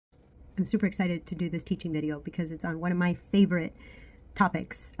I'm super excited to do this teaching video because it's on one of my favorite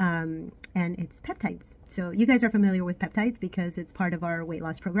topics, and it's peptides. So you guys are familiar with peptides because it's part of our weight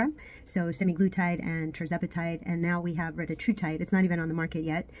loss program. So semaglutide and tirzepatide, and now we have retatrutide. It's not even on the market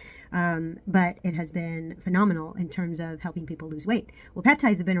yet, but it has been phenomenal in terms of helping people lose weight. Well,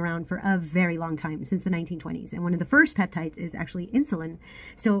 peptides have been around for a very long time, since the 1920s, and one of the first peptides is actually insulin.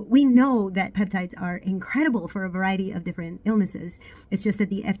 So we know that peptides are incredible for a variety of different illnesses. It's just that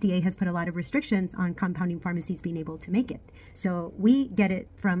the FDA has put a lot of restrictions on compounding pharmacies being able to make it. So we get it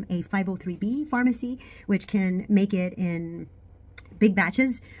from a 503B pharmacy, which can make it in big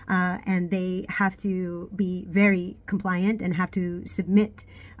batches, and they have to be very compliant and have to submit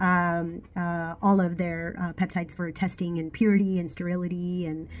all of their peptides for testing and purity and sterility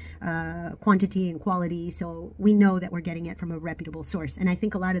and quantity and quality. So we know that we're getting it from a reputable source. And I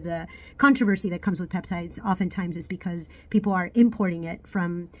think a lot of the controversy that comes with peptides oftentimes is because people are importing it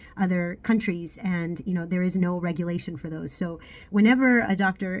from other countries, and there is no regulation for those. So whenever a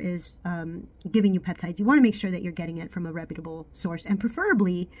doctor is giving you peptides, you want to make sure that you're getting it from a reputable source, and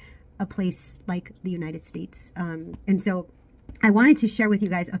preferably a place like the United States. And so I wanted to share with you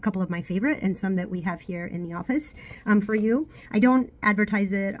guys a couple of my favorite and some that we have here in the office for you. I don't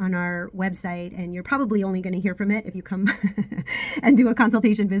advertise it on our website, and you're probably only going to hear from it if you come and do a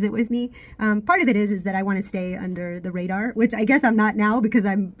consultation visit with me. Part of it is that I want to stay under the radar, which I guess I'm not now because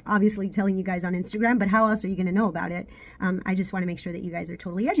I'm obviously telling you guys on Instagram, but how else are you going to know about it? I just want to make sure that you guys are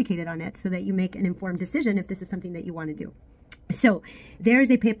totally educated on it so that you make an informed decision if this is something that you want to do. So there's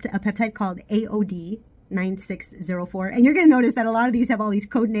a peptide called AOD 9604, and you're going to notice that a lot of these have all these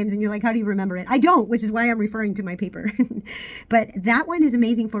code names, and you're like, how do you remember it? I don't, which is why I'm referring to my paper. But that one is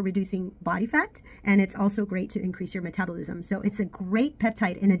amazing for reducing body fat, and it's also great to increase your metabolism. So it's a great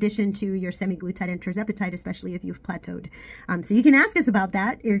peptide in addition to your semaglutide and tirzepatide, especially if you've plateaued. So you can ask us about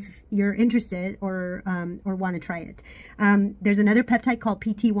that if you're interested or want to try it. There's another peptide called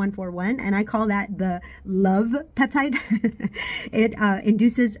PT141, and I call that the love peptide. It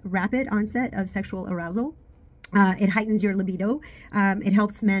induces rapid onset of sexual arousal. It heightens your libido. It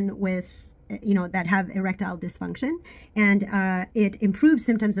helps men with, that have erectile dysfunction, and it improves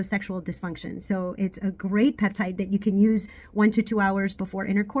symptoms of sexual dysfunction. So it's a great peptide that you can use 1 to 2 hours before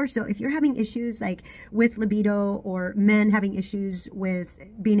intercourse. So if you're having issues like with libido, or men having issues with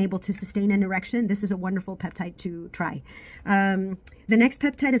being able to sustain an erection, this is a wonderful peptide to try. The next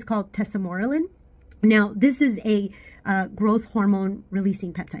peptide is called tesamorelin. Now, this is a growth hormone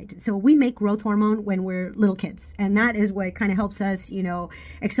releasing peptide. So we make growth hormone when we're little kids, and that is what kind of helps us,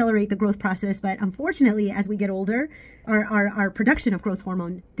 accelerate the growth process. But unfortunately, as we get older, our production of growth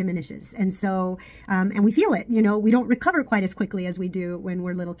hormone diminishes. And so, and we feel it, we don't recover quite as quickly as we do when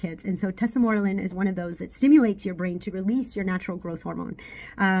we're little kids. And so tesamorelin is one of those that stimulates your brain to release your natural growth hormone.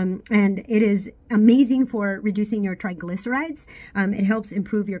 And it is amazing for reducing your triglycerides. It helps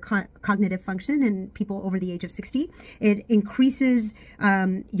improve your cognitive function in people over the age of 60. It increases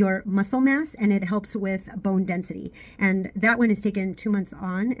your muscle mass, and it helps with bone density. And that one is taken 2 months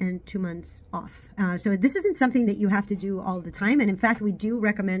on and 2 months off. So this isn't something that you have to do all the time. And in fact, we do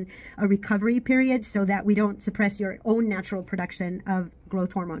recommend a recovery period so that we don't suppress your own natural production of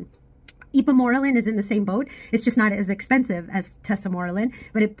growth hormone. Ipamorelin is in the same boat. It's just not as expensive as tesamorelin,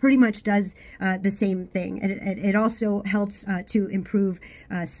 but it pretty much does the same thing. It also helps to improve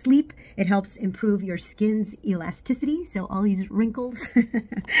sleep. It helps improve your skin's elasticity. So all these wrinkles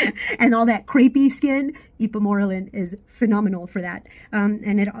and all that crepey skin, ipamorelin is phenomenal for that.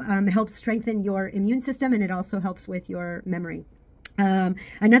 And it helps strengthen your immune system, and it also helps with your memory.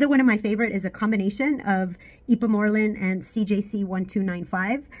 Another one of my favorite is a combination of ipamorelin and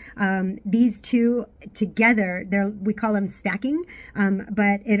CJC1295. These two together, we call them stacking,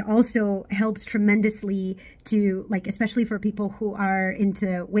 but it also helps tremendously to, especially for people who are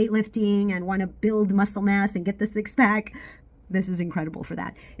into weightlifting and want to build muscle mass and get the six-pack. This is incredible for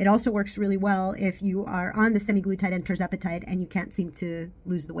that. It also works really well if you are on the semaglutide and tirzepatide and you can't seem to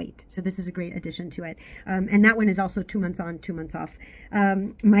lose the weight. So this is a great addition to it. And that one is also 2 months on, 2 months off.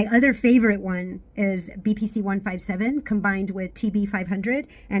 My other favorite one is BPC157 combined with TB500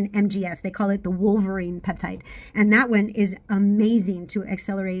 and MGF. They call it the Wolverine peptide. And that one is amazing to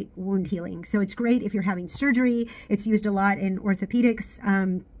accelerate wound healing. So it's great if you're having surgery. It's used a lot in orthopedics.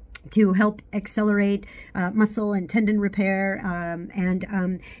 to help accelerate muscle and tendon repair.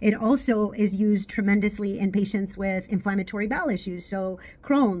 It also is used tremendously in patients with inflammatory bowel issues. So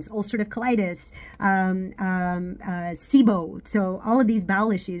Crohn's, ulcerative colitis, SIBO. So all of these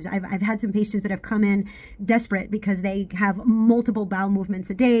bowel issues. I've had some patients that have come in desperate because they have multiple bowel movements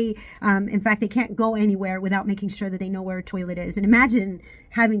a day. In fact, they can't go anywhere without making sure that they know where a toilet is. And imagine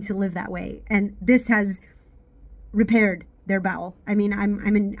having to live that way. And this has repaired their bowel. I mean, I'm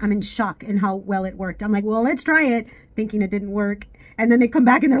in shock in how well it worked. I'm like, well, let's try it, thinking it didn't work. And then they come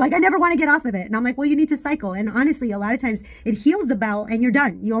back and they're like, I never want to get off of it. And I'm like, well, you need to cycle. And honestly, a lot of times it heals the bowel and you're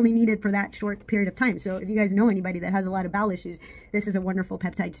done. You only need it for that short period of time. So if you guys know anybody that has a lot of bowel issues, this is a wonderful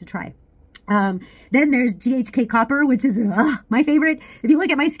peptide to try. Then there's GHK copper, which is my favorite. If you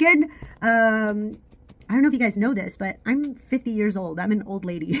look at my skin, I don't know if you guys know this, but I'm 50 years old. I'm an old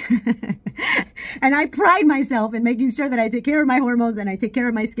lady. And I pride myself in making sure that I take care of my hormones and I take care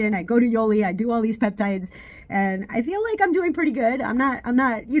of my skin. I go to Yoli, I do all these peptides, and I feel like I'm doing pretty good. I'm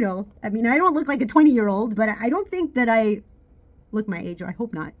not, you know, I mean, I don't look like a 20-year-old, but I don't think that I look my age, or I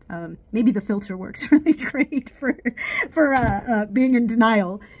hope not. Maybe the filter works really great for being in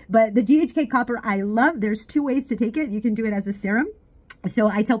denial. But the GHK copper, I love. There's two ways to take it. You can do it as a serum. So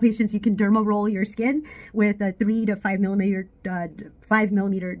I tell patients you can derma roll your skin with a 3 to 5 millimeter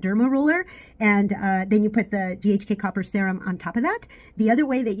derma roller, and then you put the GHK copper serum on top of that. The other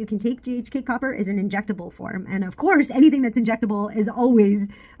way that you can take GHK copper is an injectable form, and of course anything that's injectable is always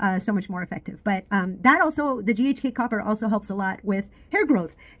so much more effective. But that also, the GHK copper also helps a lot with hair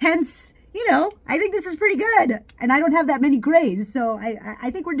growth. Hence, you know, I think this is pretty good, and I don't have that many grays, so I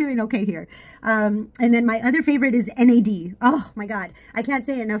think we're doing okay here. And then my other favorite is NAD. Oh my God, I can't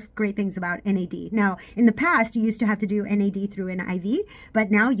say enough great things about NAD. Now, in the past, you used to have to do NAD through an IV,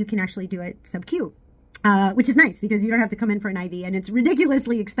 but now you can actually do it sub-Q. Which is nice because you don't have to come in for an IV, and it's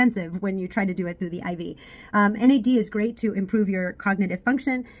ridiculously expensive when you try to do it through the IV. NAD is great to improve your cognitive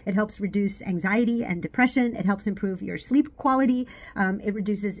function. It helps reduce anxiety and depression. It helps improve your sleep quality. It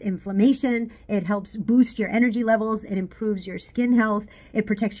reduces inflammation. It helps boost your energy levels. It improves your skin health. It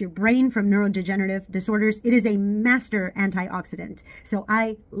protects your brain from neurodegenerative disorders. It is a master antioxidant. So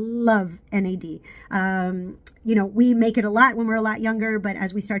I love NAD. You know, we make it a lot when we're a lot younger, but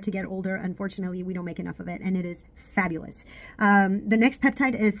as we start to get older, unfortunately, we don't make enough of it, and it is fabulous. The next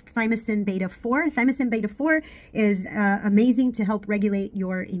peptide is thymosin beta 4. Thymosin beta 4 is amazing to help regulate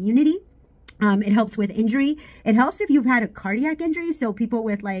your immunity. It helps with injury. It helps if you've had a cardiac injury. So people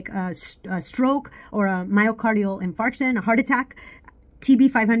with like a stroke or a myocardial infarction, a heart attack,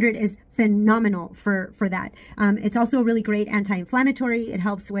 TB 500 is phenomenal for that. It's also a really great anti-inflammatory. It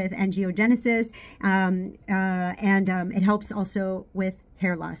helps with angiogenesis, and it helps also with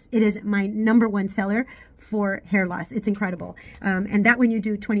hair loss. It is my #1 seller for hair loss. It's incredible. And that one you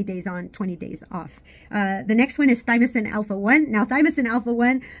do 20 days on, 20 days off. The next one is thymosin alpha 1. Now, thymosin alpha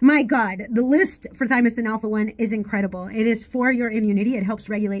 1, my God, the list for thymosin alpha 1 is incredible. It is for your immunity. It helps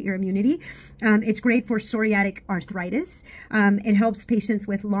regulate your immunity. It's great for psoriatic arthritis. It helps patients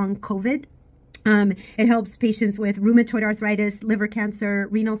with long COVID. It helps patients with rheumatoid arthritis, liver cancer,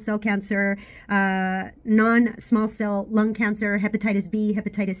 renal cell cancer, non-small cell lung cancer, hepatitis B,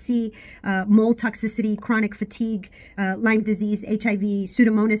 hepatitis C, mold toxicity, chronic fatigue, Lyme disease, HIV,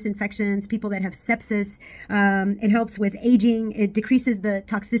 Pseudomonas infections, people that have sepsis. It helps with aging. It decreases the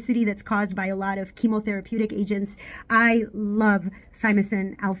toxicity that's caused by a lot of chemotherapeutic agents. I love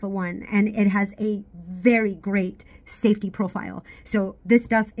thymosin alpha 1, and it has a very great safety profile. So this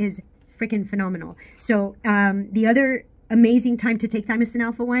stuff is freaking phenomenal. So the other amazing time to take thymosin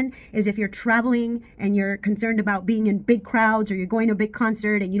alpha 1 is if you're traveling and you're concerned about being in big crowds, or you're going to a big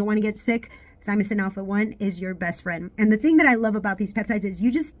concert and you don't want to get sick. Thymosin alpha 1 is your best friend. And the thing that I love about these peptides is you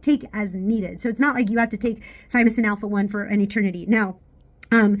just take as needed. So it's not like you have to take thymosin alpha 1 for an eternity. Now,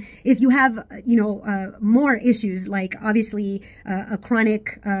 if you have, you know, more issues, like obviously a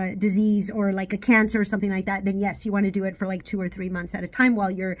chronic disease or like a cancer or something like that, then yes, you want to do it for like 2 or 3 months at a time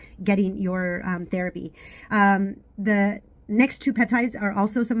while you're getting your therapy. The next two peptides are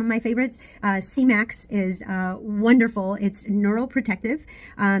also some of my favorites. C-Max is wonderful. It's neuroprotective.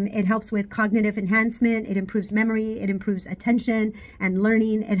 It helps with cognitive enhancement. It improves memory. It improves attention and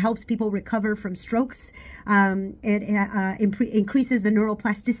learning. It helps people recover from strokes. It increases the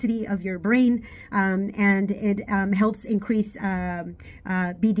neuroplasticity of your brain, and it helps increase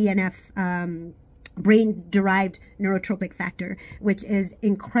BDNF brain-derived neurotropic factor, which is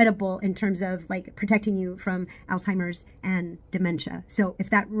incredible in terms of like protecting you from Alzheimer's and dementia. So if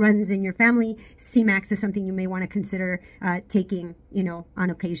that runs in your family, C-Max is something you may want to consider taking, you know, on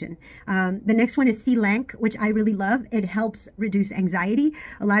occasion. The next one is C-Lank, which I really love. It helps reduce anxiety.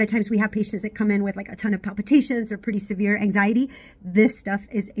 A lot of times we have patients that come in with like a ton of palpitations or pretty severe anxiety. This stuff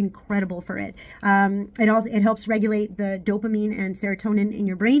is incredible for it. It helps regulate the dopamine and serotonin in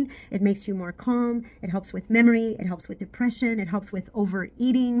your brain. It makes you more calm. It helps with memory. It helps with depression. It helps with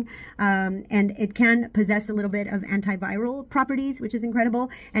overeating. And it can possess a little bit of antiviral properties, which is incredible.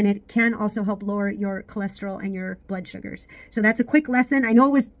 And it can also help lower your cholesterol and your blood sugars. So that's a quick lesson. I know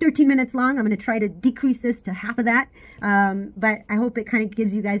it was 13 minutes long. I'm going to try to decrease this to half of that. But I hope it kind of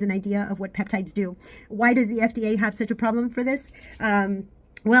gives you guys an idea of what peptides do. Why does the FDA have such a problem for this?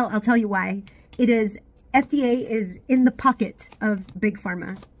 Well, I'll tell you why. FDA is in the pocket of Big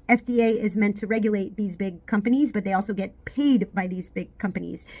Pharma. FDA is meant to regulate these big companies, but they also get paid by these big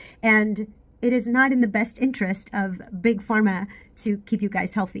companies. And it is not in the best interest of Big Pharma to keep you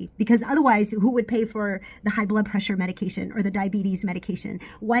guys healthy, because otherwise, who would pay for the high blood pressure medication or the diabetes medication?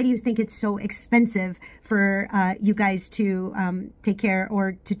 Why do you think it's so expensive for you guys to take care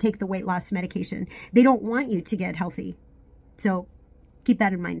or to take the weight loss medication? They don't want you to get healthy. So keep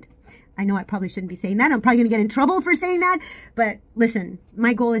that in mind. I know I probably shouldn't be saying that. I'm probably going to get in trouble for saying that. But listen,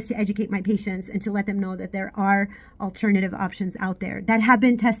 my goal is to educate my patients and to let them know that there are alternative options out there that have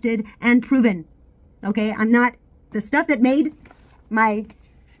been tested and proven. Okay, I'm not the stuff that made my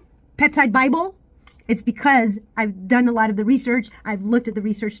peptide Bible. It's because I've done a lot of the research. I've looked at the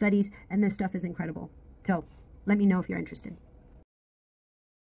research studies, and this stuff is incredible. So let me know if you're interested.